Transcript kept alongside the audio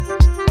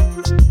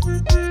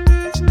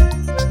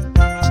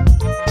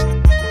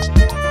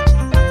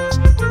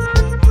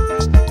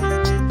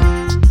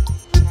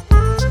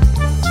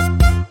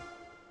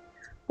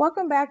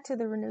back to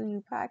the Renew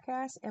You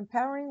podcast,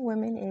 empowering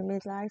women in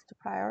midlife to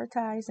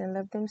prioritize and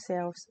love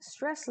themselves,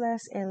 stress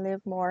less, and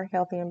live more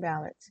healthy and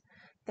balanced.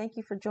 Thank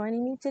you for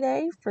joining me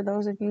today. For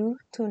those of you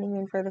tuning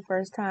in for the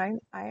first time,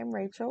 I am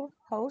Rachel,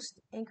 host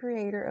and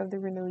creator of the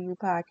Renew You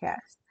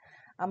podcast.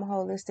 I'm a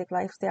holistic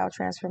lifestyle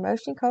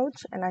transformation coach,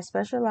 and I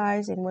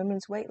specialize in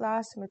women's weight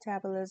loss,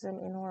 metabolism,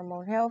 and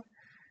hormone health,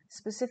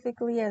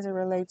 specifically as it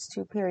relates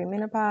to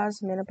perimenopause,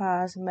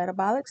 menopause,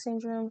 metabolic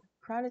syndrome,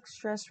 chronic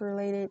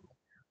stress-related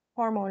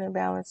hormone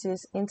imbalances,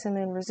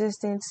 insulin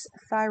resistance,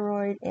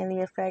 thyroid, and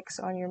the effects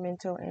on your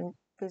mental and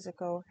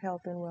physical health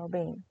and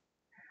well-being.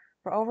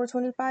 For over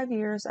 25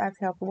 years, I've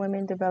helped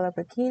women develop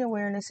a keen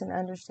awareness and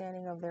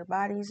understanding of their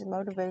bodies,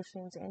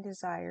 motivations, and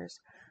desires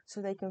so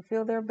they can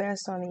feel their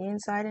best on the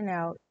inside and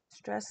out,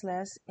 stress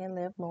less, and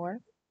live more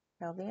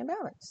healthy and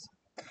balanced.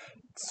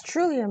 It's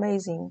truly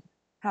amazing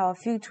how a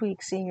few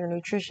tweaks in your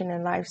nutrition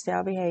and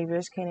lifestyle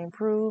behaviors can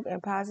improve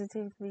and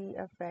positively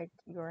affect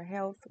your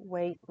health,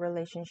 weight,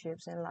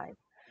 relationships, and life.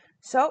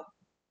 So,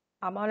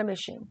 I'm on a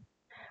mission.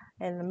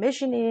 And the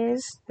mission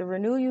is the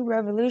Renew You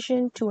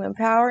Revolution to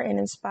empower and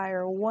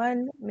inspire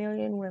 1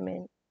 million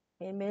women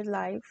in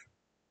midlife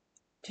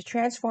to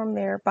transform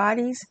their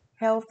bodies,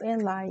 health,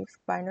 and life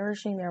by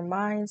nourishing their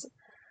minds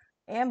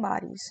and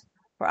bodies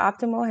for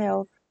optimal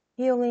health,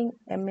 healing,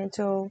 and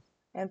mental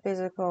and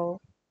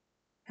physical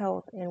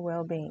health and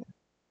well-being.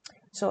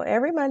 So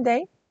every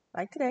Monday,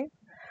 like today,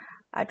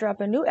 I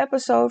drop a new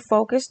episode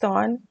focused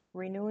on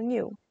renewing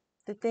you,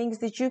 the things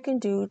that you can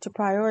do to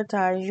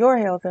prioritize your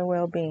health and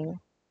well-being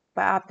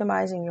by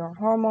optimizing your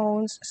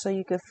hormones so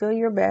you can feel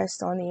your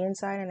best on the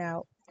inside and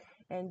out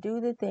and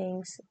do the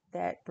things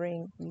that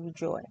bring you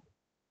joy.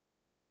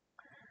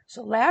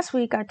 So last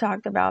week I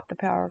talked about the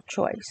power of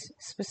choice,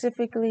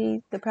 specifically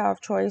the power of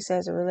choice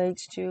as it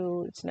relates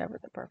to it's never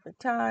the perfect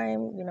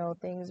time,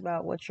 things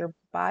about what your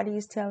body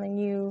is telling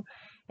you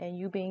and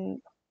you being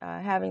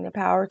having the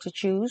power to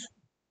choose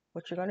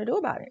what you're going to do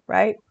about it,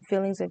 right?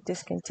 Feelings of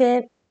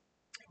discontent,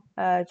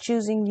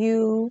 choosing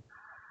you,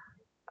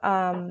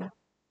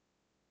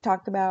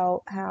 talked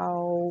about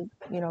how,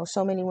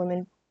 so many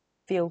women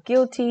feel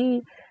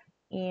guilty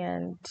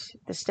and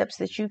the steps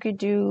that you could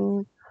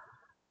do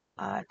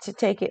to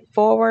take it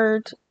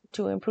forward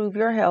to improve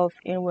your health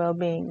and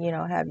well-being.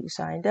 Have you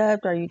signed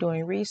up? Are you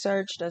doing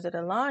research? Does it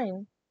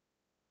align?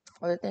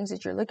 Or the things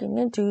that you're looking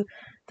into,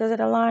 does it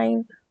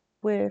align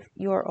with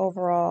your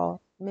overall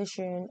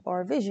mission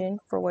or vision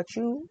for what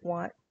you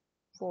want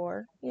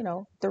for,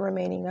 the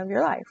remaining of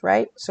your life,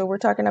 right? So we're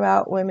talking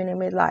about women in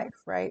midlife,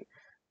 right?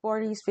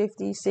 40s,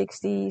 50s,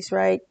 60s,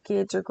 right?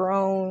 Kids are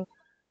grown,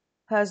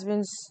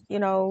 husbands,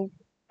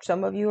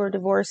 some of you are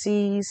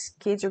divorcees,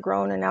 kids are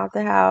grown and out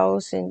the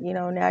house, and,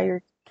 now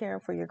you're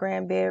caring for your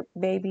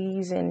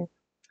grandbabies, and,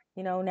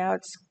 now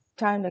it's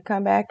time to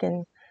come back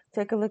and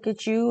take a look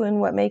at you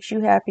and what makes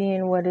you happy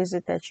and what is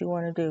it that you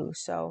want to do.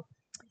 So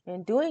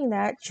in doing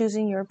that,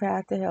 choosing your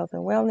path to health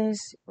and wellness,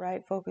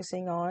 right?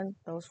 Focusing on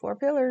those 4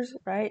 pillars,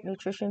 right?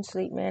 Nutrition,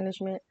 sleep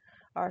management,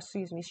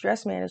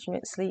 stress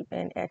management, sleep,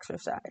 and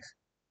exercise.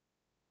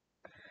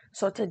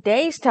 So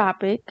today's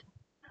topic,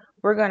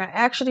 we're going to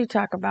actually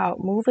talk about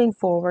moving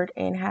forward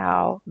and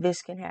how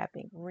this can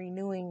happen,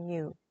 renewing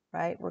you,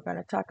 right? We're going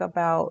to talk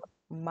about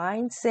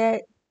mindset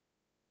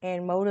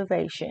and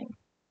motivation,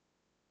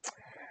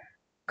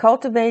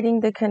 cultivating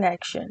the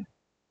connection,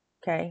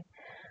 okay?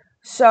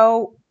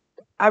 So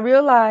I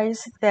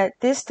realize that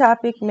this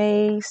topic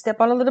may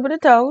step on a little bit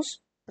of toes,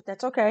 but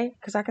that's okay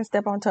because I can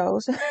step on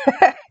toes.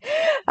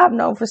 I'm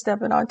known for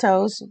stepping on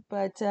toes,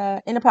 but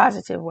in a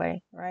positive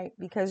way, right?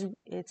 Because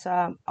it's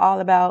all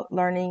about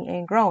learning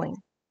and growing.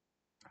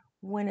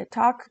 When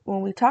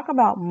we talk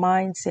about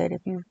mindset,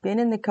 if you've been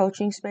in the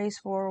coaching space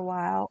for a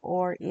while,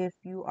 or if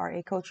you are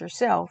a coach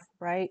yourself,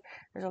 right,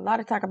 there's a lot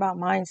of talk about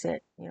mindset,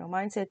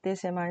 mindset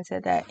this and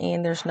mindset that,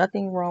 and there's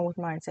nothing wrong with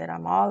mindset.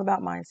 I'm all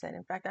about mindset.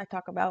 In fact, I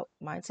talk about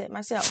mindset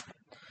myself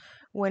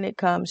when it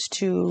comes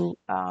to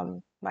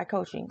my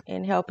coaching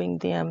and helping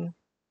them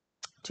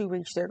to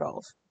reach their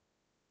goals.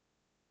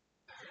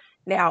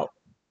 Now,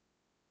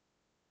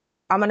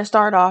 I'm going to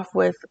start off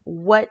with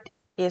what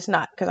is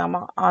not, because I'm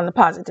on the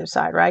positive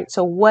side, right?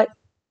 So what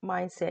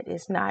mindset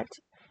is not,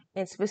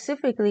 and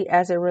specifically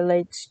as it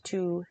relates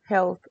to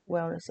health,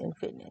 wellness, and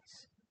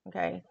fitness.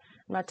 Okay.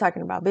 I'm not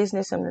talking about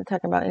business. I'm not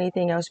talking about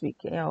anything else,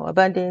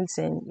 abundance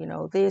and,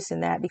 this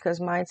and that, because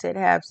mindset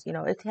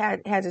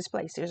has its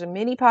place. There's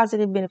many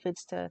positive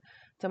benefits to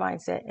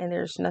mindset, and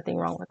there's nothing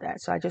wrong with that.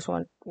 So I just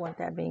want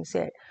that being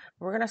said.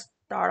 We're going to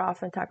start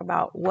off and talk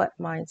about what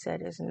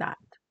mindset is not.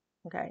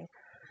 Okay.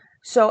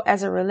 So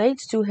as it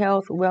relates to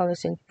health,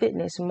 wellness, and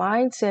fitness,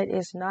 mindset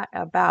is not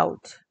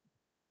about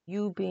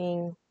you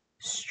being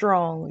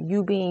strong,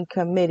 you being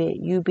committed,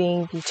 you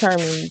being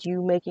determined,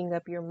 you making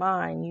up your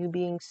mind, you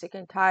being sick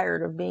and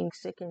tired of being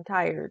sick and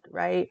tired,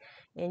 right?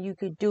 And you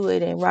could do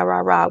it and rah, rah,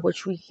 rah,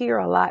 which we hear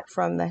a lot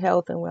from the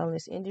health and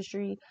wellness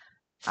industry.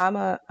 I'm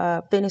a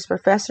fitness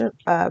professional,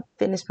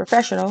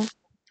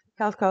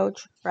 health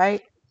coach,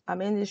 right?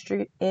 I'm in this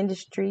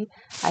industry.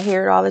 I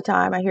hear it all the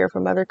time. I hear it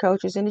from other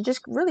coaches, and it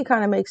just really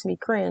kind of makes me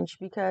cringe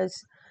because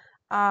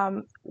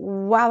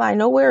while I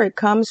know where it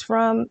comes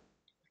from,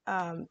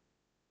 um,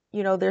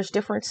 there's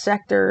different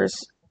sectors.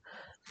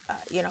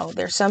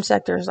 There's some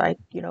sectors like,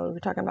 we're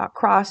talking about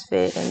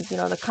CrossFit and,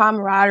 the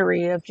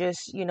camaraderie of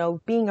just,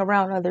 being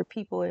around other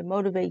people. It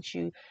motivates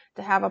you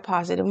to have a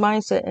positive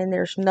mindset, and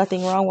there's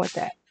nothing wrong with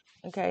that.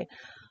 Okay.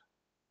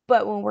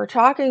 But when we're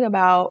talking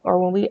about,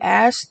 or when we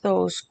ask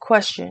those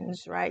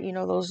questions, right,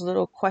 those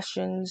little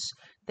questions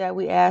that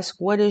we ask,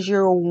 what is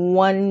your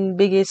one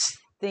biggest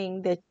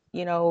thing that,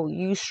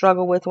 you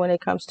struggle with when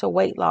it comes to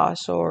weight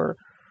loss or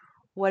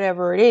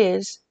whatever it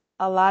is,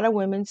 a lot of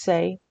women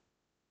say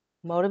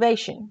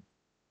motivation,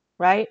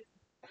 right?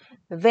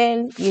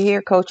 Then you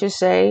hear coaches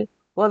say,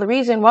 well, the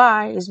reason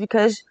why is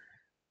because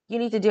you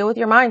need to deal with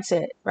your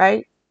mindset,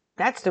 right?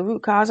 That's the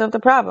root cause of the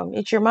problem.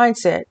 It's your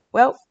mindset.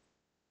 Well,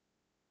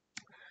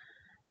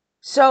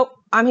 so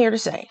I'm here to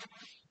say,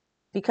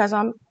 because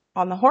I'm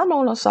on the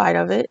hormonal side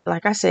of it,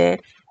 like I said,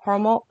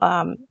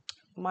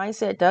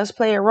 mindset does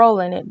play a role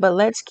in it, but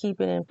let's keep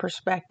it in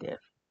perspective.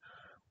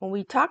 When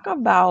we talk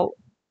about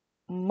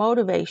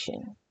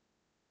motivation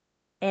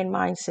and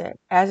mindset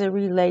as it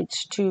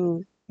relates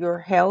to your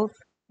health,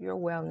 your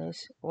wellness,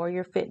 or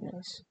your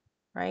fitness,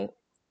 right?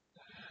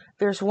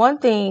 There's one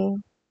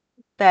thing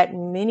that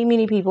many,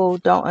 many people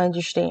don't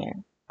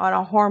understand on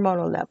a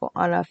hormonal level,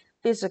 on a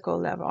physical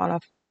level, on a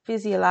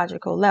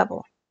physiological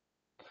level.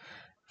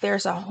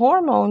 There's a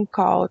hormone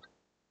called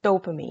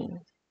dopamine,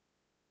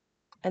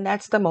 and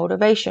that's the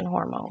motivation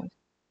hormone,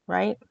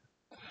 right?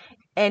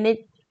 And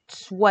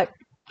it's what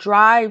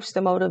drives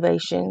the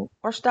motivation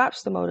or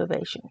stops the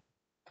motivation.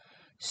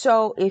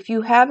 So if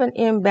you have an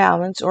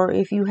imbalance or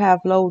if you have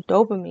low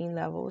dopamine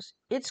levels,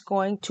 it's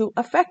going to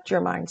affect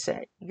your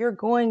mindset. You're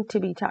going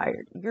to be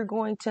tired. You're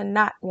going to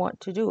not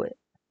want to do it.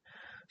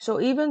 So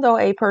even though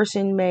a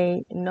person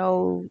may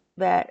know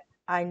that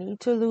I need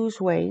to lose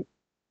weight,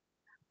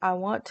 I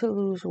want to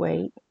lose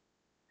weight,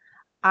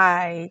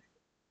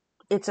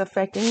 it's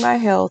affecting my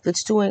health,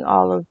 it's doing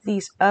all of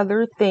these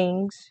other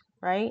things,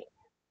 right?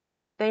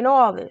 They know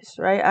all this,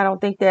 right? I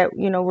don't think that,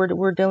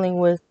 we're dealing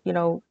with,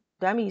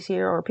 dummies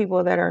here or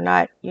people that are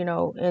not,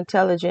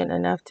 intelligent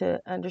enough to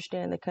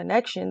understand the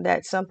connection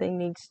that something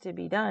needs to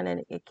be done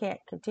and it can't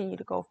continue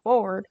to go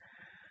forward.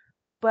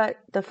 But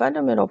the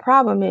fundamental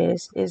problem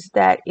is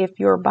that if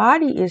your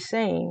body is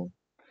saying,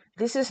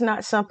 this is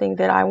not something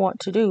that I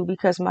want to do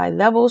because my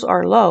levels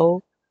are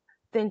low,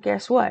 then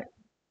guess what?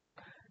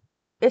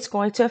 It's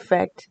going to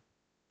affect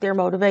their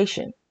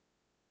motivation.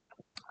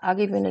 I'll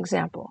give you an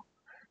example.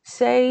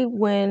 Say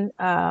when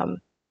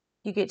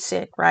you get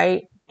sick,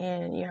 right?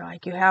 And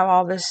like you have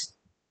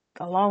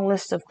a long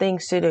list of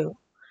things to do.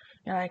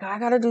 You're like, I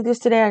got to do this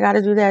today. I got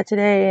to do that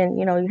today. And,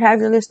 you have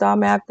your list all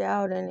mapped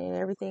out and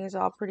everything is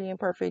all pretty and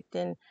perfect.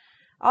 And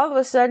all of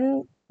a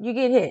sudden you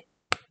get hit,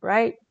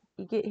 right?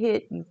 You get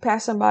hit, you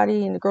pass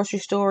somebody in the grocery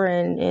store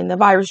and the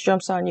virus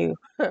jumps on you,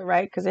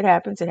 right? Because it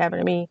happens. It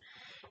happened to me.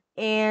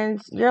 And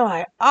you're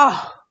like,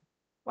 oh,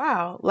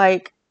 wow.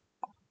 Like,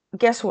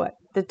 guess what?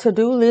 The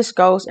to-do list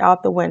goes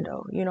out the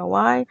window. You know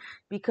why?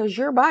 Because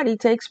your body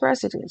takes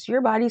precedence.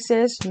 Your body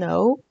says,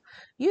 no,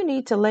 you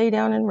need to lay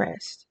down and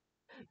rest.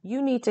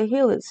 You need to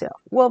heal itself.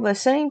 Well, the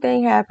same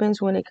thing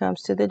happens when it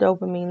comes to the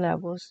dopamine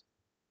levels,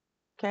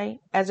 okay,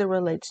 as it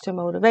relates to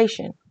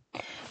motivation.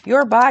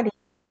 Your body,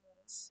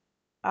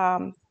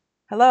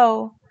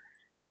 hello,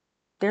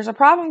 there's a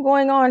problem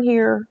going on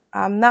here.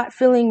 I'm not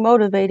feeling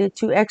motivated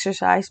to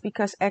exercise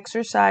because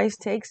exercise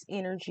takes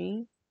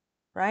energy,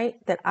 right?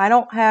 That I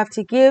don't have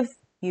to give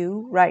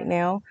you right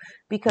now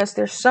because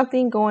there's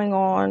something going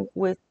on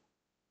with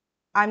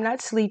I'm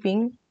not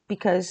sleeping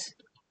because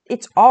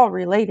it's all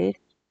related,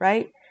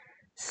 right?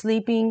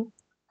 Sleeping,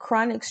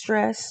 chronic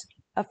stress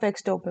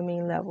affects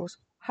dopamine levels.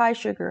 High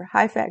sugar,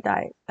 high fat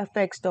diet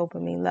affects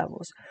dopamine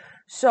levels.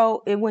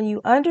 So when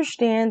you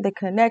understand the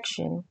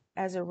connection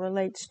as it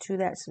relates to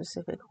that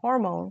specific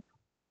hormone,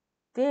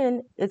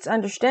 then it's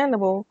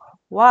understandable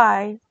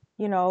why,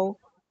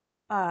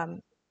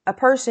 a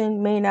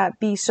person may not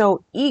be so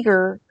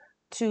eager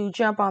to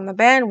jump on the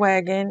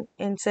bandwagon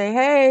and say,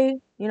 hey,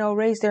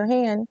 raise their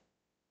hand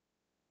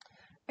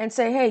and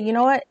say, hey, you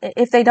know what?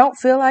 If they don't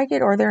feel like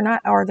it or they're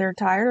not, or they're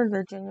tired or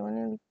they're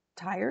genuinely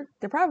tired,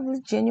 they're probably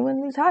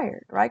genuinely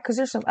tired, right? Because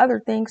there's some other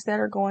things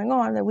that are going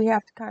on that we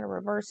have to kind of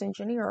reverse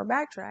engineer or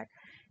backtrack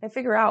and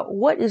figure out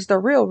what is the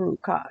real root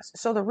cause.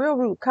 So the real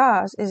root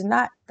cause is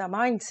not the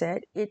mindset.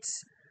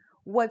 It's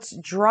what's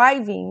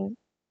driving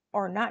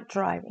or not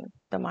driving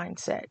the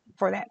mindset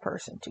for that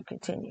person to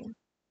continue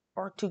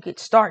or to get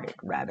started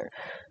rather.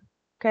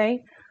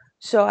 Okay.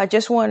 So I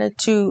just wanted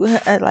to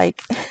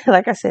like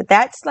I said,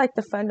 that's like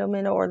the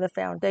fundamental or the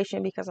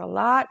foundation because a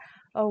lot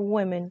of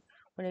women,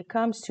 when it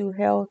comes to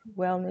health,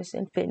 wellness,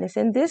 and fitness,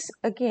 and this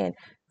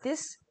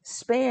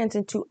spans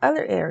into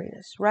other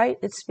areas, right?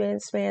 It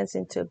spans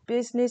into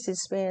business. It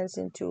spans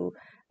into,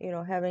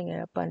 having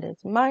an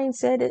abundance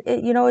mindset.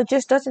 It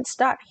just doesn't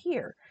stop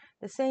here.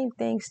 The same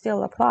thing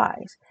still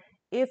applies.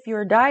 If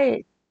your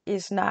diet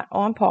is not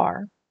on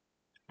par,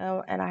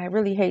 and I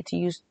really hate to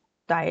use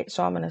diet,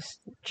 so I'm going to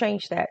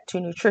change that to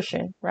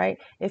nutrition, right?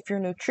 If your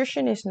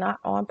nutrition is not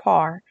on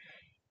par,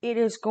 it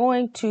is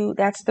going to,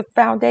 that's the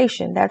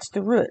foundation, that's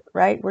the root,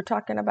 right? We're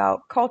talking about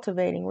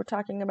cultivating, we're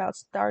talking about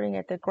starting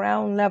at the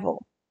ground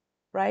level,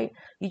 right?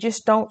 You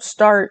just don't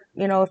start,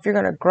 if you're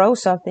going to grow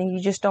something,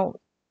 you just don't,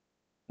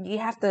 you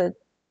have to,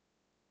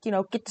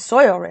 get the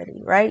soil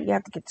ready, right? You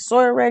have to get the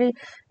soil ready,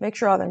 make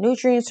sure all the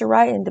nutrients are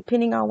right. And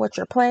depending on what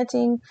you're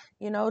planting,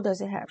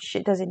 does it have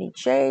shit? Does it need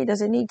shade?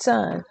 Does it need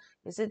sun?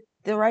 Is it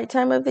the right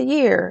time of the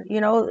year?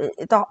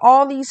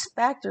 All these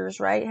factors,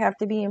 right, have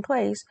to be in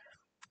place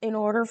in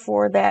order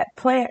for that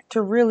plant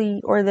to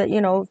really, or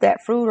that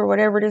fruit or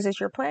whatever it is that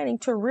you're planting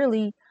to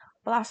really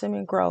blossom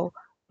and grow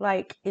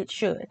like it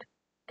should.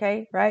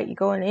 Okay, right? You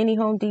go in any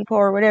Home Depot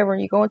or whatever,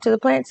 and you go into the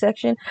plant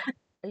section,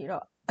 you know,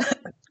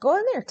 go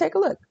in there, take a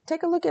look.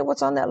 Take a look at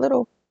what's on that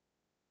little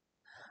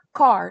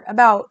card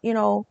about,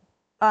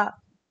 uh,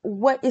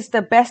 what is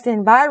the best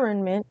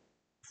environment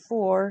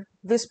for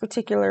this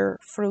particular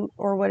fruit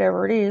or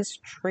whatever it is,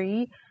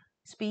 tree,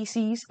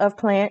 species of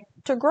plant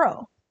to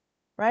grow,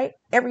 right?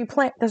 Every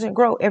plant doesn't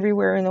grow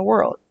everywhere in the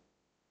world.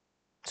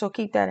 So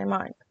keep that in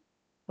mind.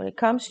 When it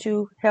comes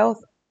to health,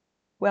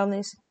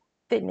 wellness,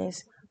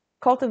 fitness,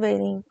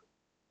 cultivating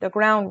the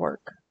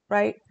groundwork,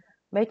 right?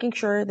 Making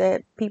sure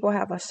that people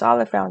have a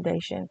solid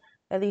foundation.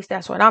 At least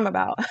that's what I'm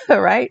about,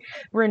 right?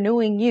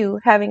 Renewing you,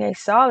 having a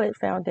solid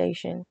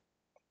foundation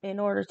in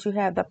order to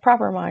have the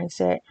proper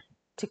mindset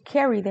to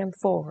carry them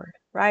forward,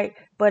 right?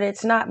 But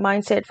it's not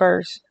mindset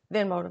first,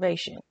 then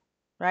motivation,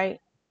 right?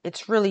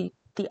 It's really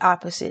the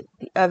opposite,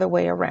 the other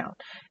way around.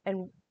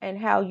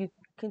 And how you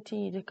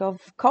continue to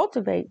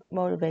cultivate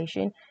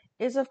motivation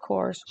is, of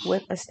course,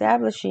 with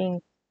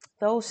establishing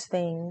those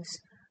things,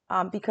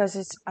 because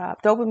it's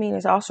dopamine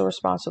is also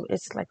responsible.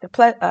 It's like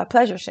the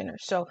pleasure center.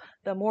 So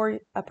the more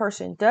a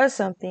person does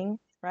something,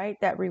 right,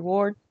 that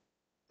reward,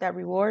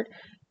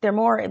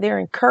 they're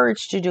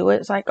encouraged to do it.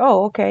 It's like,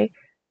 oh, okay,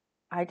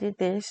 I did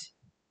this.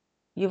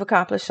 You've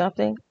accomplished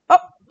something. Oh,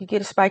 you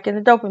get a spike in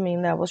the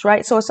dopamine levels,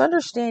 right? So it's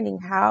understanding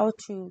how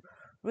to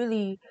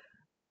really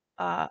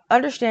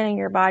understanding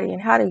your body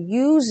and how to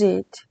use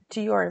it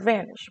to your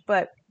advantage.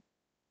 But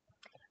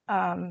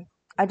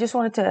I just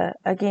wanted to,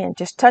 again,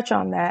 just touch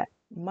on that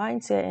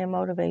mindset and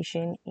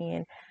motivation,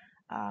 and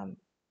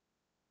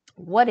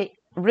what it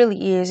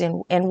really is,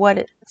 and what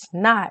it's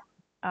not,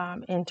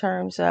 in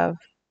terms of,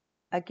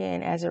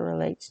 again, as it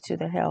relates to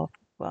the health,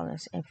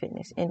 wellness, and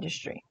fitness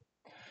industry.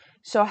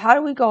 So how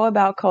do we go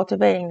about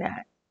cultivating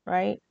that,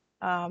 right?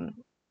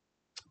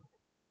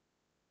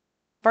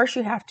 First,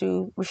 you have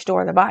to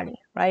restore the body,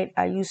 right?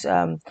 I use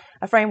a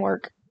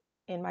framework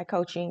in my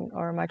coaching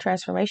or my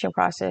transformation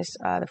process.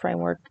 The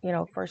framework,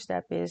 first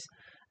step is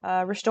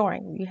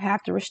restoring. You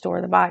have to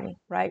restore the body,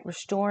 right?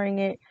 Restoring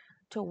it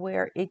to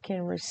where it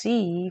can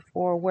receive,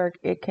 or where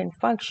it can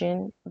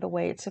function the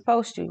way it's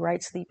supposed to,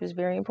 right? Sleep is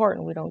very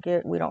important. We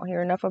don't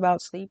hear enough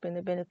about sleep and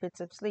the benefits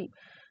of sleep,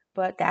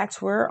 but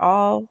that's where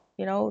all,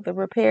 the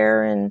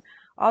repair and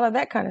all of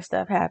that kind of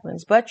stuff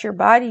happens. But your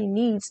body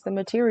needs the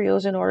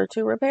materials in order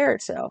to repair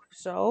itself.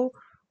 So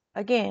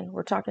again,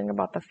 we're talking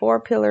about the 4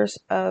 pillars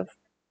of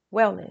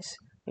wellness: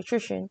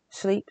 nutrition,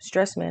 sleep,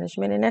 stress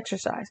management, and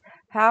exercise.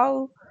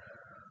 How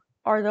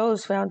are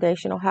those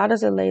foundational? How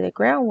does it lay the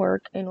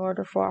groundwork in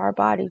order for our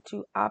body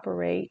to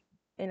operate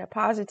in a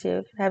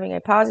positive, having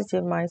a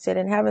positive mindset,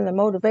 and having the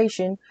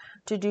motivation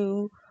to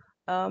do,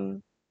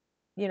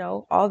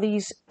 all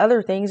these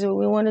other things that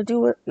we want to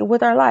do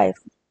with our life,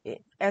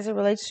 as it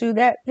relates to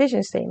that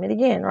vision statement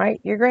again,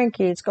 right? Your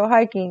grandkids, go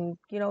hiking,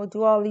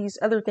 do all these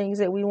other things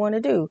that we want to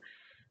do.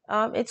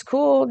 It's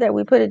cool that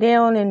we put it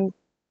down, and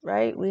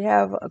right, we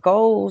have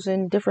goals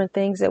and different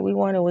things that we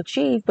want to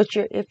achieve, but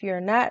if you're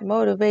not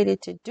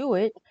motivated to do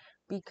it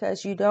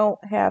because you don't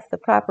have the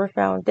proper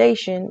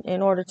foundation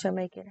in order to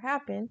make it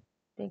happen,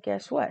 then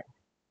guess what?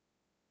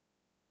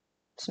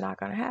 It's not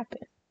going to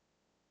happen.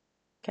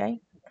 Okay.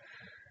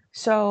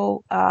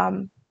 So,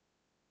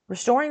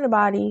 restoring the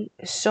body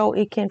so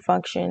it can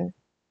function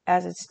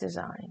as it's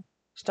designed,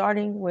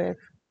 starting with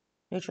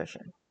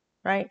nutrition,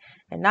 right?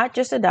 And not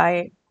just a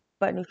diet,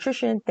 but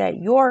nutrition that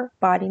your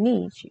body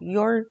needs.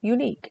 You're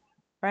unique,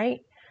 right?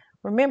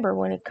 Remember,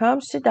 when it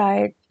comes to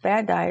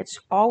bad diets,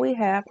 all we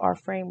have are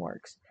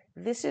frameworks.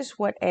 This is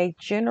what a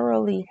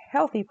generally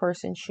healthy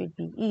person should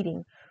be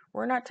eating.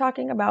 We're not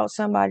talking about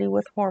somebody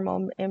with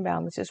hormone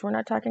imbalances. We're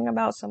not talking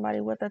about somebody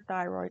with a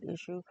thyroid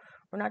issue.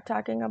 We're not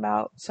talking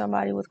about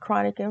somebody with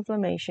chronic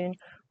inflammation.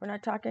 We're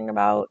not talking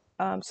about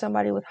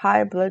somebody with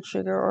high blood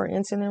sugar or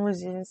insulin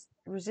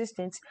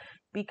resistance,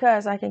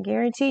 because I can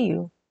guarantee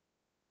you,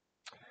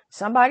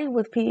 somebody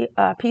with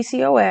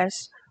PCOS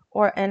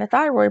and a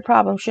thyroid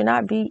problem should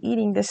not be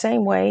eating the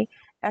same way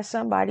as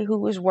somebody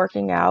who is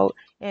working out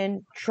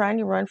and trying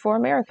to run for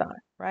a marathon,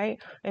 right?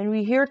 And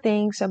we hear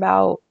things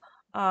about,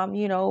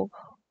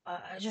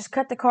 just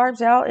cut the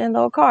carbs out and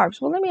low carbs.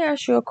 Well, let me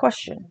ask you a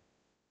question.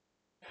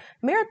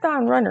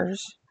 Marathon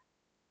runners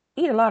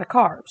eat a lot of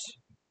carbs,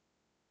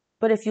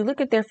 but if you look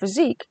at their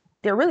physique,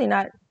 they're really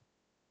not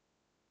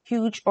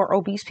huge or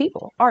obese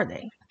people, are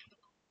they?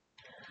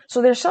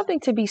 So there's something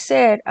to be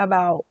said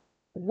about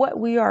what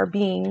we are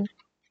being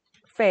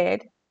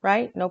fed,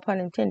 right? No pun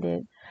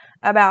intended,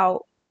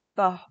 about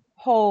the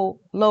whole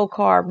low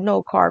carb,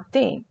 no carb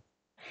thing.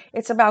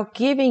 It's about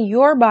giving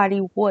your body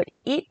what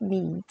it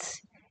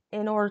needs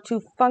in order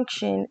to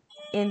function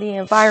in the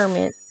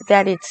environment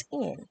that it's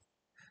in.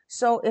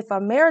 So if a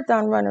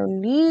marathon runner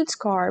needs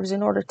carbs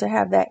in order to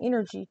have that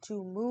energy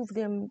to move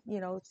them,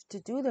 to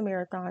do the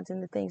marathons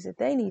and the things that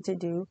they need to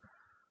do,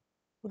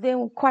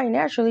 then quite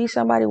naturally,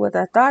 somebody with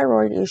a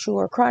thyroid issue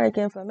or chronic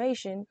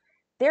inflammation,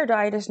 their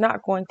diet is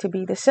not going to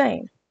be the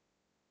same,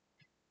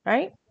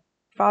 right?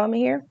 Follow me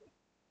here?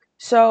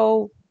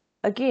 So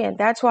again,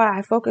 that's why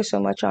I focus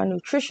so much on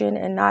nutrition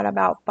and not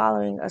about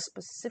following a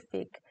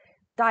specific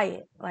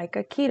diet, like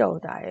a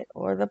keto diet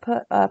or the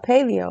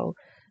paleo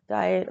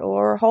diet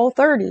or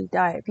Whole30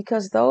 diet,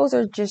 because those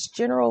are just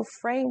general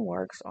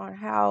frameworks on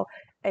how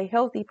a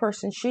healthy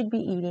person should be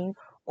eating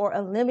or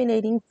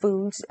eliminating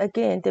foods,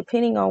 again,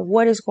 depending on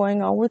what is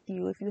going on with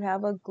you. If you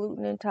have a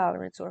gluten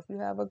intolerance or if you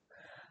have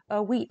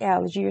a wheat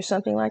allergy or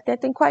something like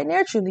that, then quite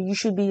naturally you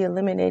should be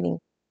eliminating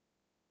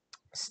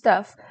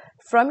stuff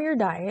from your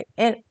diet,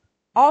 and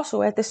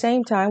also at the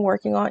same time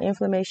working on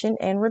inflammation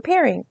and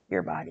repairing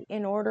your body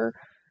in order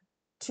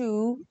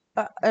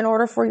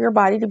for your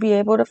body to be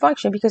able to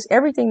function, because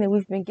everything that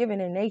we've been given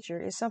in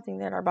nature is something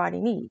that our body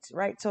needs,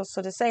 right? So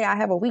to say I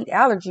have a wheat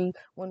allergy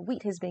when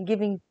wheat has been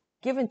given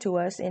to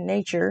us in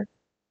nature,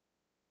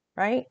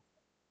 right?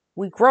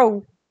 We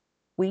grow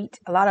wheat,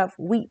 a lot of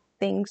wheat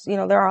things,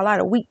 there are a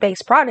lot of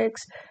wheat-based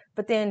products,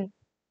 but then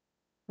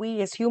we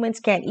as humans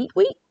can't eat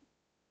wheat.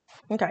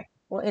 Okay.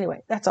 Well, anyway,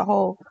 that's a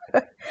whole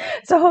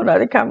it's a whole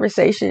nother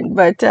conversation.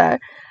 But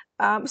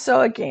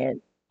so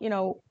again,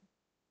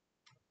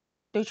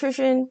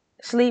 nutrition,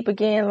 sleep,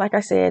 again, like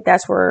I said,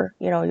 that's where,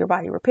 your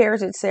body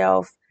repairs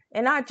itself.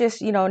 And not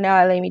just, now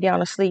I lay me down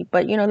to sleep,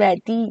 but that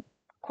deep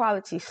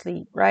quality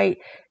sleep, right?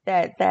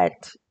 That,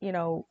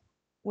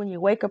 when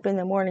you wake up in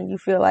the morning, you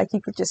feel like you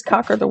could just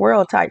conquer the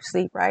world type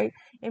sleep, right?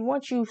 And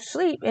once you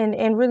sleep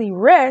and really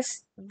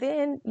rest,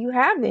 then you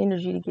have the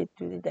energy to get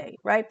through the day,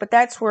 right? But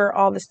that's where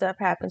all the stuff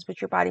happens,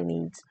 but your body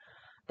needs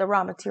the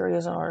raw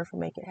materials in order to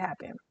make it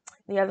happen.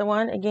 The other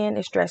one, again,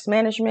 is stress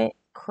management,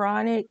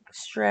 chronic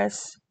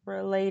stress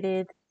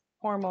related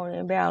hormone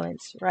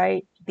imbalance,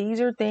 right? These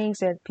are things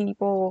that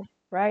people,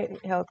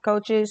 right, health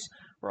coaches,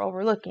 were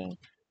overlooking.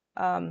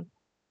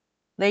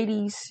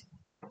 Ladies,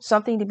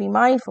 something to be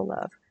mindful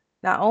of.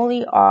 Not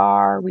only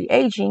are we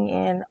aging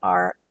and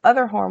our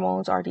other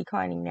hormones are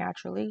declining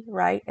naturally,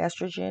 right?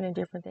 Estrogen and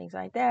different things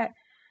like that.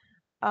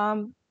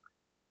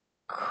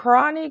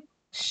 Chronic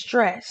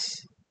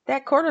stress,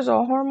 that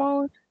cortisol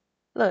hormone,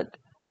 look,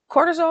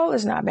 cortisol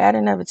is not bad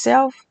in of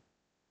itself,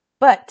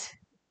 but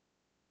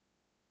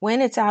when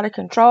it's out of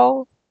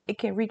control, it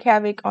can wreak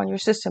havoc on your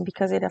system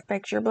because it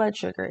affects your blood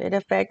sugar. It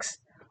affects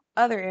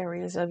other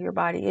areas of your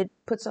body. It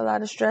puts a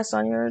lot of stress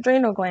on your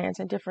adrenal glands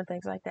and different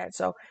things like that.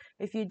 So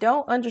if you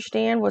don't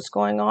understand what's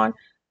going on,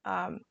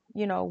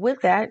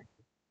 with that,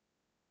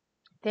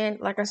 then,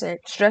 like I said,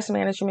 stress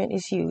management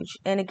is huge.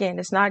 And again,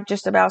 it's not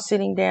just about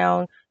sitting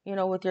down,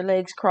 with your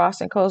legs crossed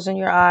and closing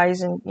your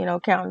eyes and,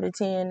 counting to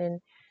 10 and,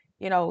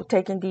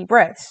 taking deep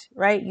breaths,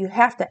 right? You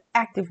have to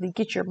actively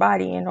get your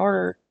body in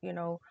order,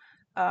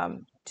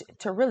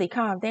 to really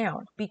calm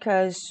down,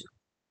 because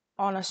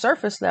on a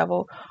surface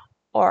level,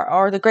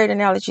 or the great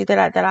analogy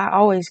that I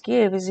always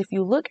give is, if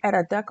you look at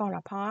a duck on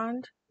a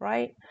pond,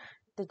 right?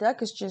 The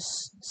duck is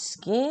just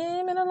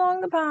skimming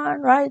along the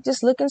pond, right?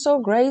 Just looking so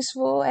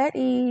graceful, at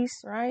ease,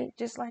 right?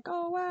 Just like,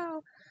 oh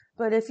wow.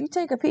 But if you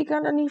take a peek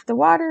underneath the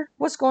water,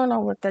 what's going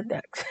on with the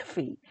duck's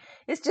feet?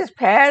 It's just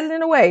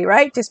paddling away,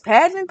 right? Just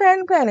paddling,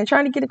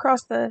 trying to get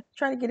across the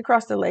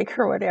lake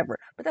or whatever.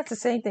 But that's the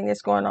same thing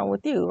that's going on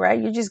with you,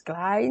 right? You're just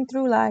gliding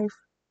through life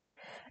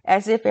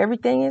as if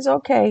everything is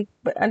okay,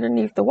 but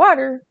underneath the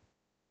water,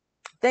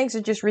 things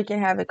are just wreaking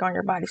havoc on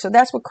your body. So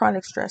that's what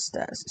chronic stress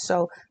does.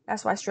 So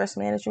that's why stress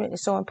management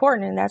is so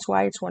important, and that's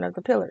why it's one of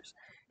the pillars.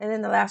 And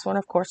then the last one,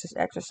 of course, is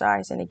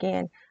exercise. And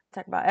again,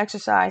 talk about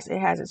exercise. It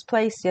has its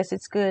place. Yes,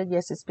 it's good.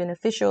 Yes, it's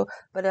beneficial,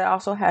 but it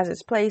also has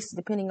its place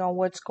depending on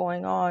what's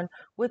going on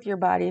with your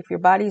body. If your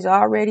body's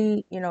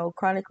already,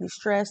 chronically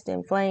stressed,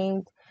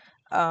 inflamed,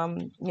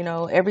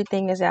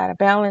 everything is out of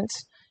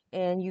balance,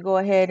 and you go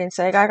ahead and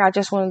say, I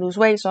just want to lose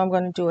weight, so I'm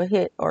going to do a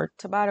HIIT or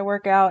Tabata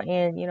workout,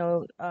 and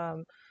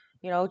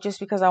just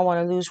because I want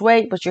to lose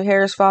weight, but your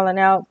hair is falling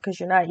out because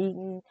you're not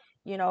eating,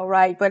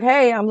 right. But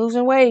hey, I'm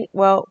losing weight.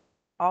 Well,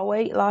 all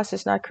weight loss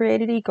is not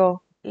created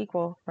equal,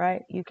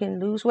 right? You can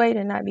lose weight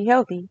and not be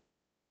healthy,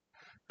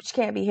 but you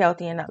can't be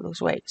healthy and not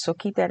lose weight. So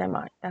keep that in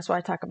mind. That's why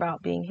I talk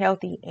about being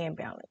healthy and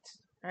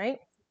balanced, right?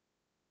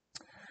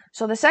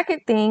 So the second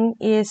thing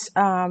is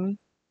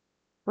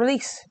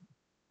release,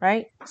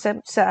 right?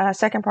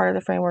 Second part of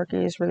the framework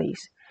is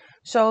release.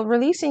 So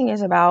releasing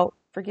is about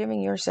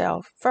forgiving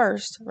yourself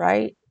first,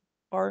 right?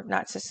 Or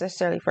not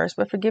necessarily first,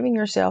 but forgiving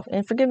yourself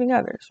and forgiving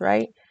others,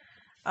 right?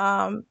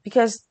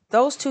 Because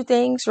those two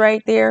things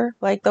right there,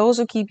 like those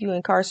will keep you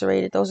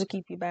incarcerated, those will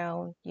keep you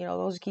bound,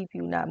 those will keep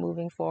you not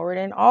moving forward.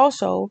 And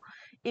also,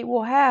 it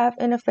will have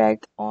an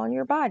effect on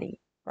your body,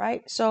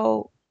 right?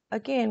 So,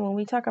 again, when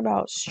we talk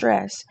about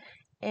stress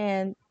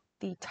and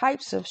the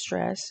types of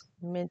stress,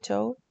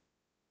 mental,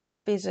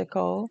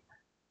 physical,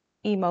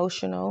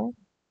 emotional,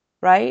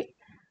 right?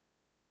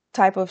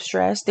 Type of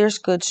stress. There's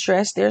good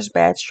stress, there's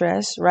bad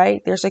stress,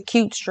 right? There's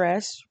acute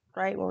stress,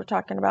 right? When we're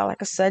talking about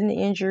like a sudden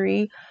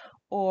injury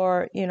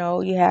or, you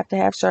have to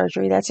have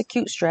surgery, that's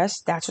acute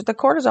stress. That's what the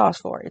cortisol is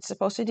for. It's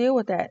supposed to deal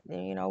with that.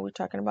 We're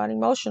talking about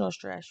emotional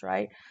stress,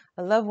 right?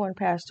 A loved one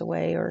passed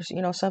away or,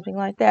 something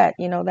like that.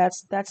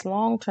 That's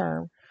long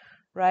term,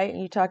 right? And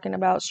you're talking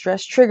about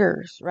stress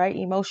triggers, right?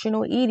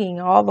 Emotional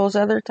eating, all those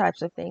other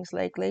types of things.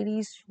 Like,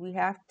 ladies, we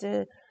have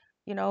to,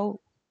 you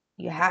know,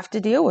 you have to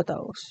deal with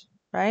those,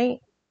 right?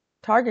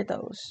 Target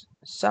those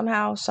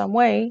somehow, some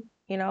way,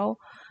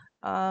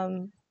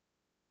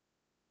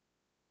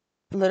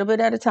 a little bit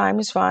at a time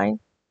is fine.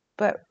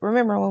 But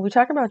remember, when we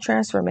talk about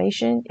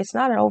transformation, it's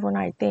not an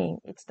overnight thing.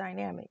 It's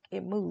dynamic.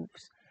 It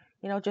moves.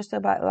 Just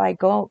about like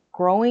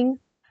growing,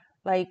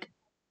 like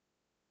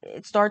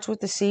it starts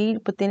with the seed,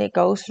 but then it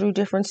goes through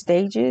different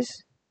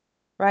stages,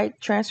 right?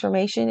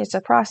 Transformation, it's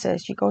a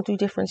process. You go through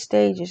different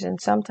stages, and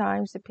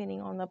sometimes,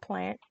 depending on the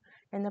plant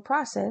and the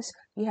process,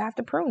 you have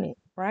to prune it,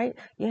 right?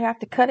 You have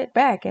to cut it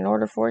back in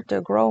order for it to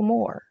grow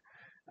more,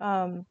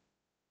 um,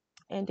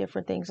 and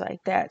different things like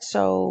that.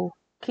 So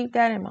keep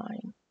that in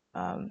mind.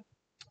 Um,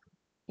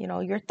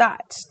 your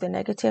thoughts, the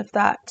negative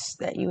thoughts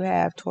that you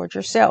have towards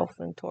yourself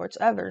and towards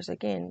others.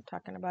 Again,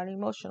 talking about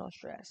emotional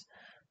stress,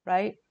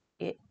 right?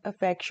 It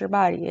affects your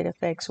body. It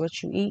affects what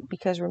you eat,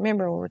 because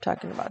remember, when we're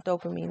talking about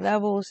dopamine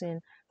levels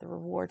and the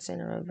reward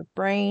center of the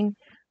brain,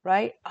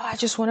 right? Oh, I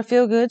just want to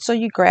feel good. So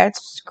you grab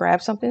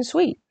something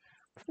sweet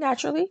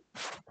naturally,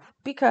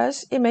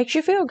 because it makes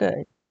you feel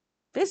good.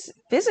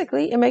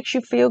 Physically, it makes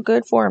you feel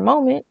good for a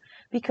moment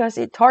because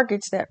it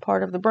targets that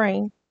part of the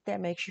brain that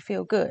makes you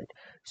feel good.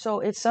 So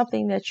it's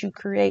something that you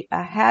create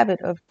a habit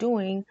of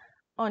doing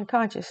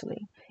unconsciously.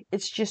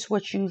 It's just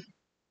what you've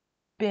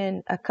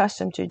been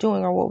accustomed to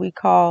doing, or what we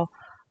call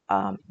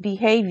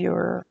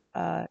behavior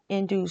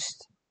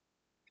induced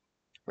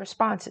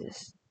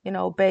responses,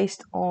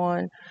 based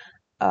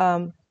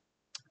um,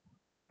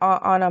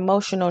 on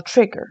emotional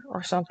trigger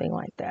or something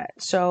like that.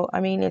 So,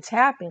 I mean, it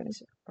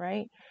happens,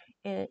 right?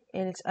 And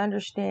it's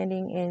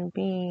understanding and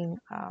being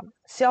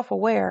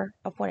self-aware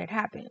of when it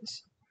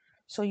happens,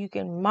 so you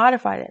can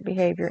modify that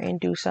behavior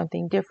and do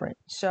something different.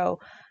 So,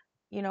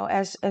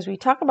 as we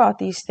talk about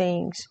these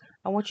things,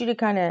 I want you to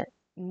kind of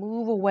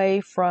move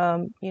away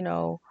from,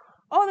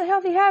 all the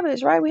healthy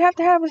habits, right? We have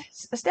to have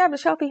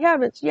established healthy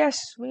habits. Yes,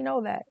 we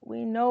know that.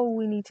 We know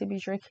we need to be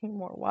drinking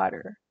more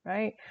water,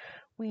 right?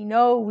 We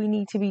know we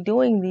need to be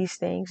doing these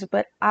things,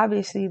 but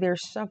obviously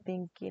there's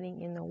something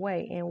getting in the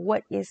way. And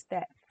what is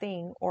that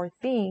thing or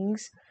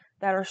things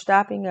that are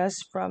stopping us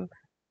from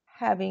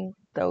having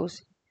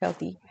those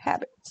healthy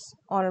habits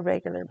on a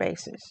regular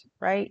basis,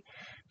 right?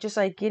 Just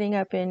like getting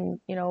up and,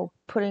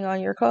 putting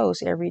on your clothes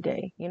every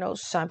day.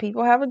 Some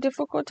people have a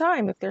difficult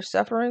time if they're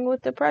suffering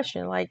with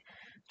depression. Like,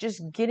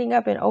 just getting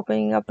up and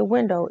opening up the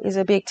window is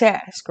a big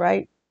task,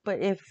 right? But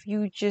if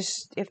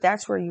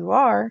that's where you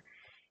are,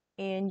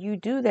 and you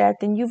do that,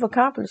 then you've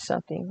accomplished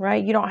something,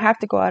 right? You don't have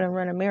to go out and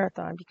run a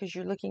marathon, because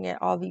you're looking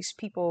at all these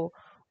people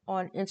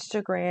on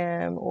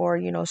Instagram, or,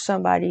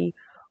 somebody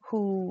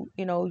who,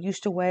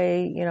 used to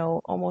weigh,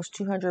 almost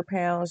 200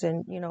 pounds,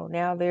 and,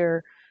 now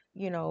they're,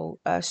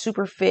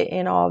 super fit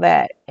and all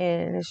that.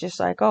 And it's just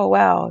like, oh,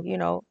 wow,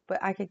 but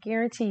I could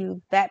guarantee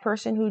you that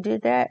person who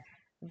did that,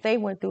 they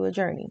went through a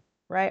journey,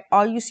 right?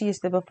 All you see is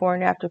the before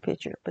and after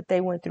picture, but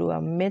they went through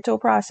a mental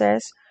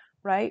process,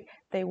 right?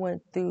 They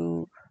went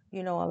through, a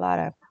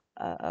lot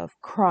of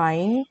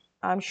crying.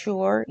 I'm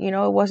sure,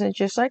 it wasn't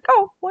just like,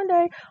 oh, one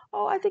day,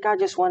 oh, I think I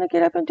just want to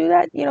get up and do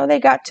that. They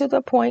got to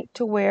the point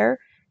to where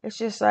it's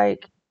just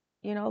like,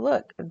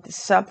 look,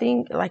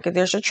 something like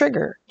there's a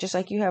trigger, just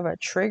like you have a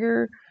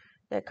trigger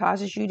that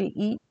causes you to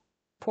eat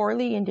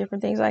poorly and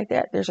different things like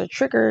that. There's a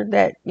trigger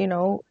that,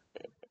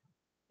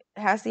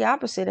 has the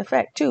opposite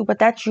effect too, but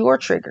that's your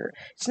trigger.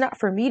 It's not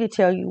for me to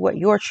tell you what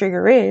your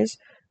trigger is.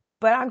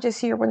 But I'm just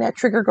here when that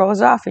trigger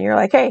goes off and you're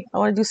like, hey, I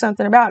want to do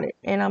something about it.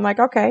 And I'm like,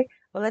 okay,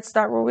 well, let's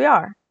start where we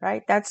are,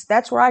 right?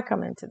 That's where I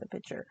come into the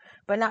picture.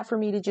 But not for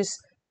me to just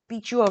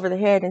beat you over the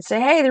head and say,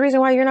 hey, the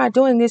reason why you're not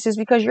doing this is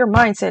because your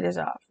mindset is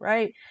off,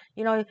 right?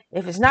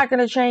 If it's not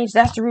going to change,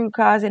 that's the root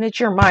cause, and it's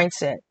your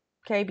mindset.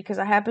 Okay, because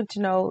I happen to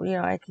know,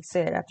 like I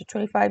said, after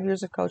 25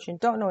 years of coaching,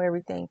 don't know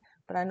everything,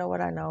 but I know what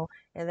I know,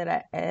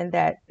 and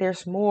that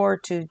there's more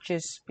to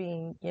just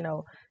being,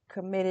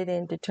 committed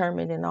and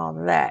determined and all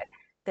of that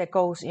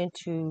goes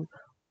into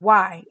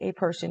why a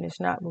person is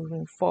not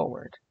moving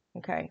forward.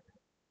 Okay.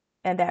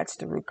 And that's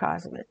the root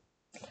cause of it.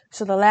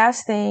 So the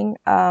last thing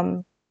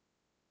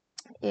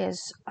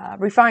is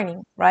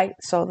refining, right?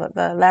 So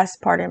the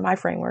last part in my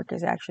framework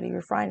is actually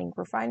refining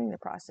the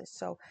process.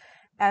 So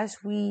as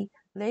we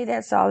lay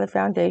that solid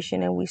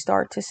foundation and we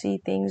start to see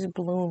things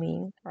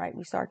blooming, right?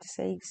 We start to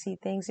see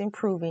things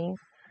improving.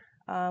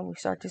 We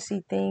start to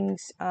see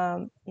things,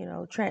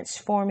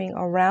 transforming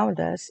around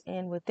us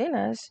and within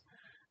us.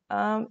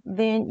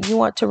 Then you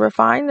want to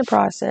refine the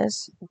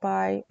process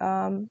by,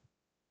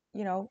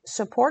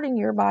 supporting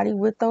your body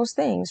with those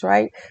things,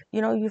 right?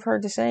 You've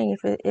heard the saying,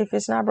 if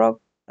it's not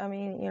broke, I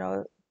mean,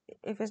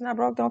 if it's not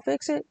broke, don't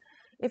fix it.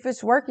 If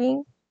it's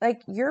working,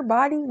 like your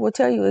body will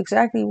tell you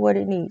exactly what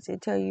it needs.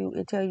 It tell you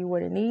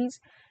what it needs.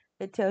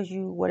 It tells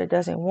you what it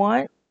doesn't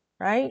want,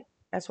 right?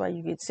 That's why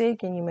you get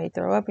sick and you may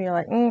throw up and you're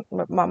like,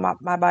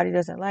 my body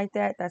doesn't like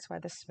that. That's why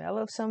the smell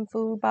of some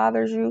food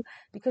bothers you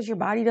because your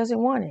body doesn't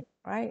want it,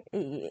 right?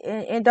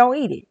 And don't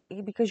eat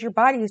it because your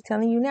body is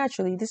telling you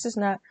naturally, this is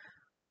not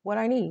what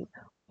I need.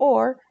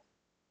 Or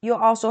you'll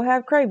also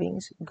have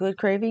cravings, good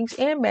cravings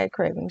and bad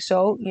cravings.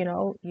 So,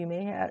 you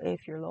may have,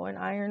 if you're low in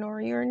iron or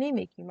you're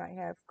anemic, you might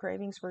have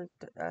cravings for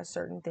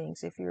certain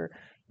things. If your,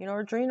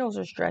 adrenals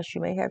are stressed,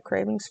 you may have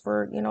cravings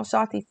for,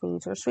 salty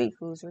foods or sweet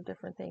foods or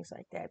different things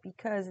like that,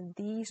 because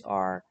these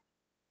are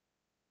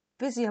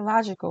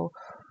physiological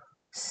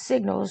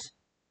signals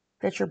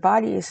that your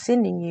body is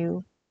sending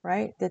you,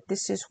 right? That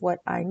this is what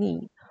I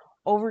need.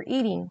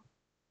 Overeating,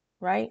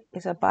 right,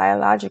 is a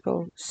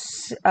biological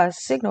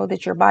signal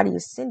that your body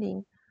is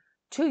sending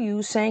to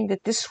you, saying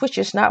that this switch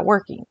is not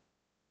working,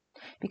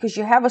 because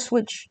you have a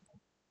switch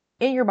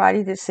in your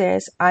body that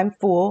says I'm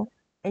full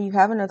and you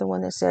have another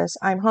one that says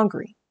I'm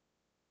hungry.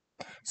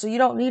 So you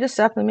don't need a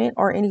supplement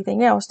or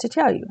anything else to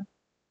tell you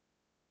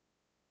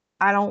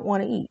I don't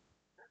want to eat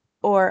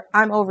or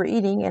I'm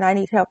overeating and I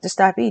need help to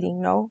stop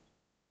eating. No,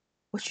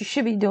 what you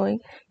should be doing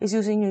is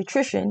using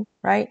nutrition,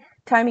 right?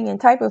 Timing and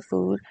type of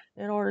food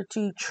in order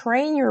to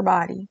train your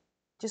body,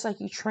 just like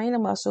you train a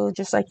muscle,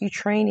 just like you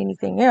train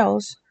anything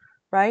else,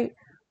 right?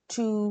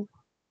 To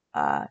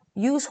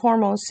use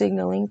hormone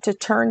signaling to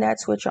turn that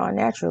switch on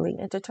naturally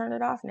and to turn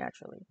it off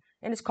naturally.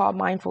 And it's called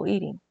mindful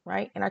eating,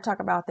 right? And I talk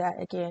about that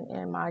again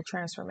in my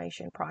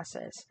transformation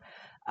process,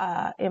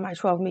 in my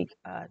 12-week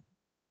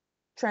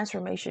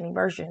transformation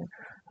immersion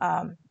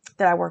that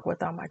I work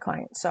with on my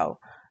clients. So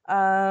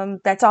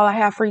that's all I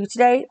have for you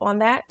today on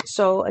that.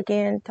 So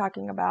again,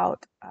 talking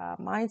about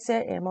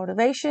mindset and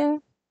motivation,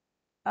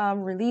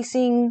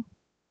 releasing,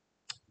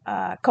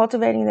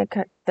 cultivating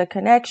the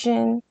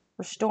connection,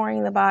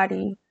 restoring the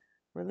body,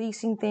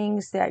 releasing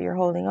things that you're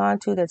holding on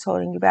to that's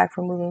holding you back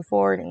from moving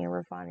forward, and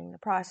refining the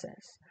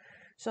process.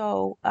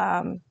 So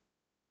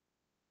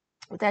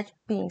with that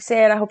being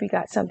said, I hope you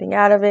got something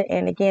out of it.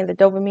 And again, the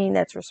dopamine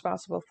that's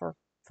responsible for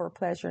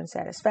pleasure and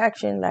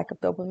satisfaction, lack of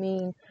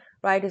dopamine,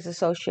 right, is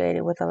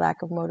associated with a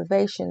lack of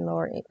motivation,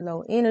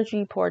 low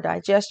energy, poor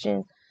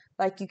digestion.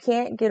 Like, you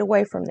can't get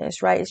away from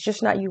this, right? It's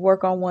just not you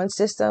work on one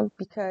system,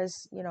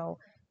 because,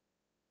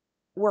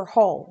 we're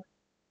whole,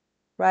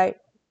 right?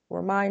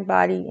 We're mind,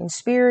 body, and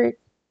spirit,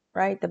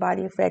 right? The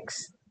body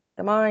affects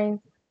the mind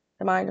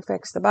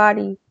affects the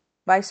body,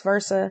 vice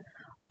versa.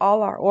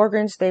 All our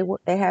organs, they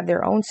have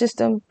their own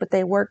system, but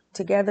they work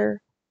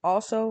together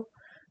also.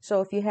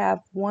 So if you have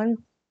one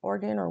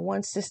organ or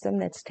one system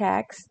that's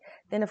taxed,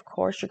 then of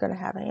course you're going to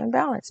have an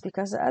imbalance,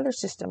 because the other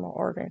system or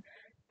organ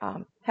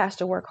has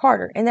to work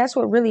harder. And that's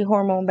what really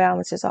hormone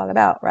balance is all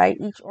about, right?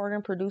 Each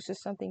organ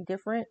produces something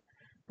different,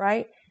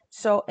 right?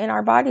 So, and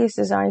our body is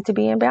designed to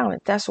be in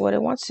balance. That's what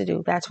it wants to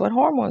do. That's what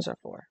hormones are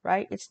for,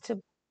 right? It's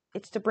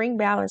to bring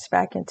balance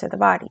back into the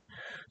body.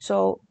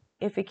 So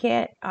if it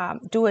can't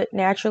do it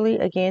naturally,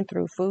 again,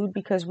 through food,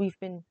 because we've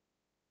been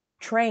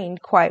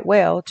trained quite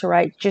well to,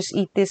 right, just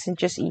eat this and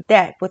just eat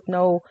that with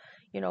no,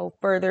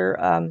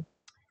 further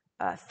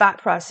thought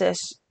process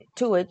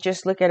to it.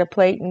 Just look at a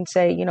plate and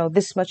say,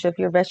 this much of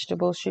your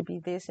vegetables should be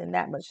this and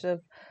that much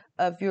of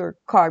your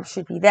carbs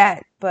should be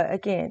that. But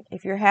again,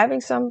 if you're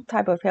having some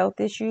type of health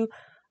issue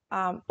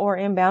or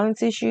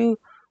imbalance issue,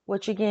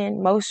 which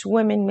again, most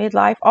women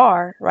midlife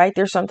are, right?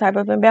 There's some type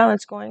of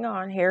imbalance going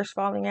on. Hair's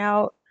falling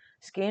out,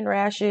 skin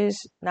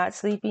rashes, not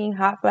sleeping,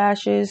 hot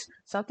flashes,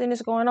 something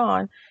is going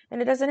on.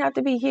 And it doesn't have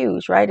to be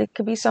huge, right? It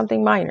could be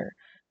something minor.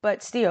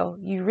 But still,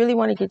 you really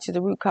want to get to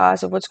the root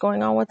cause of what's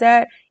going on with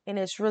that. And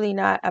it's really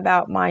not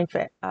about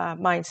mindset.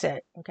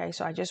 Okay,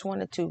 so I just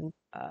wanted to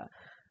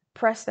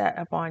press that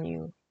upon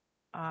you,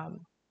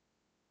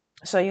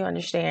 so you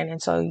understand, and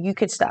so you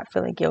could stop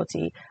feeling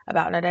guilty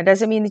about it. Now, that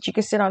doesn't mean that you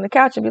can sit on the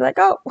couch and be like,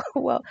 oh,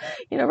 well,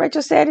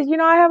 Rachel said,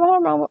 I have a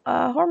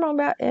hormone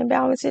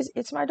imbalances.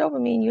 It's my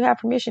dopamine. You have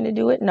permission to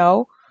do it.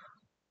 No,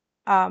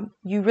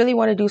 you really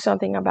want to do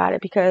something about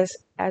it, because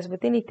as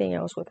with anything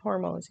else with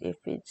hormones, if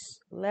it's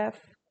left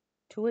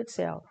to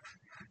itself,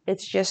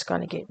 it's just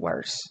going to get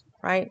worse,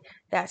 right?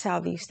 That's how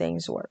these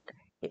things work.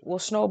 It will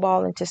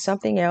snowball into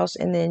something else,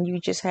 and then you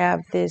just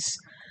have this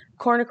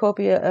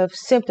cornucopia of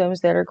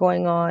symptoms that are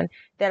going on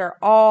that are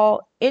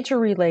all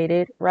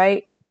interrelated,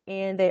 right?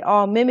 And they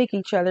all mimic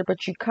each other,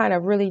 but you kind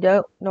of really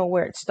don't know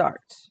where it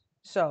starts.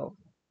 So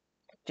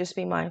just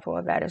be mindful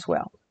of that as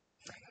well.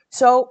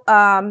 So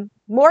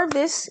more of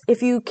this.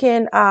 If you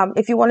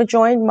want to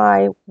join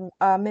my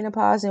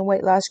menopause and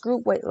weight loss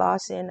group, weight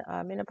loss and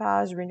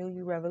menopause, renew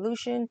your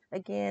revolution.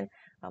 Again,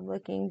 I'm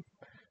looking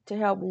to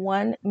help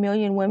 1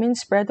 million women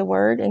spread the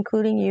word,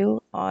 including you,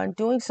 on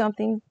doing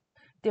something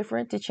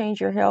different to change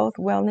your health,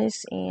 wellness,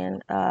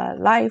 and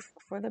life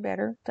for the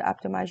better, to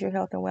optimize your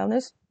health and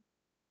wellness.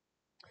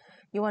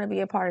 You want to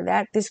be a part of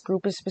that. This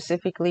group is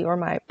specifically, or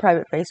my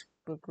private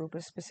Facebook group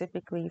is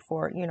specifically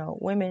for,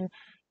 women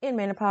in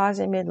menopause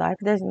and midlife.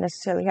 It doesn't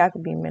necessarily have to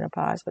be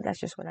menopause, but that's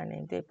just what I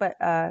named it. But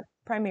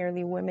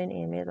primarily women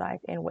in midlife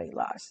and weight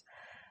loss.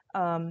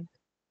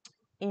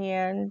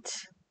 And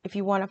if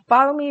you want to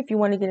follow me, if you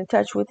want to get in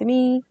touch with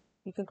me,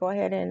 you can go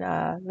ahead and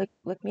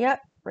look me up.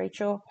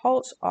 Rachel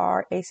Holtz,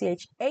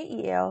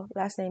 Rachael.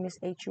 Last name is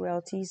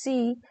Hultz.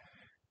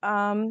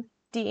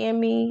 DM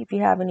me if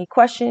you have any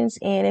questions.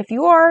 And if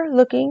you are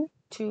looking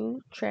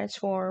to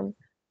transform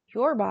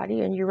your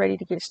body and you're ready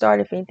to get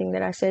started, if anything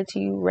that I said to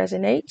you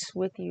resonates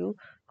with you,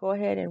 go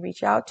ahead and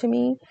reach out to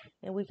me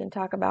and we can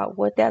talk about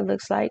what that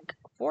looks like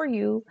for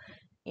you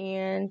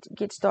and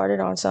get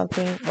started on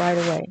something right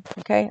away.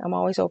 Okay, I'm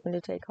always open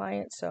to take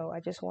clients, so I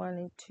just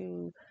wanted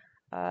to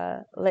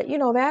let you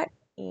know that,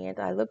 and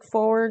I look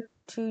forward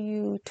to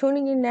you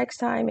tuning in next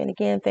time. And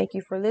again, thank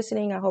you for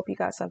listening. I hope you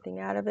got something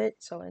out of it.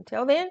 So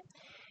until then,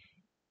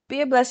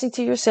 be a blessing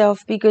to yourself,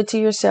 be good to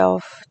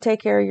yourself,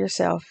 take care of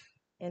yourself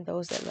and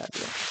those that love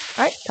you.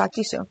 All right, talk to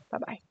you soon.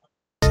 Bye-bye.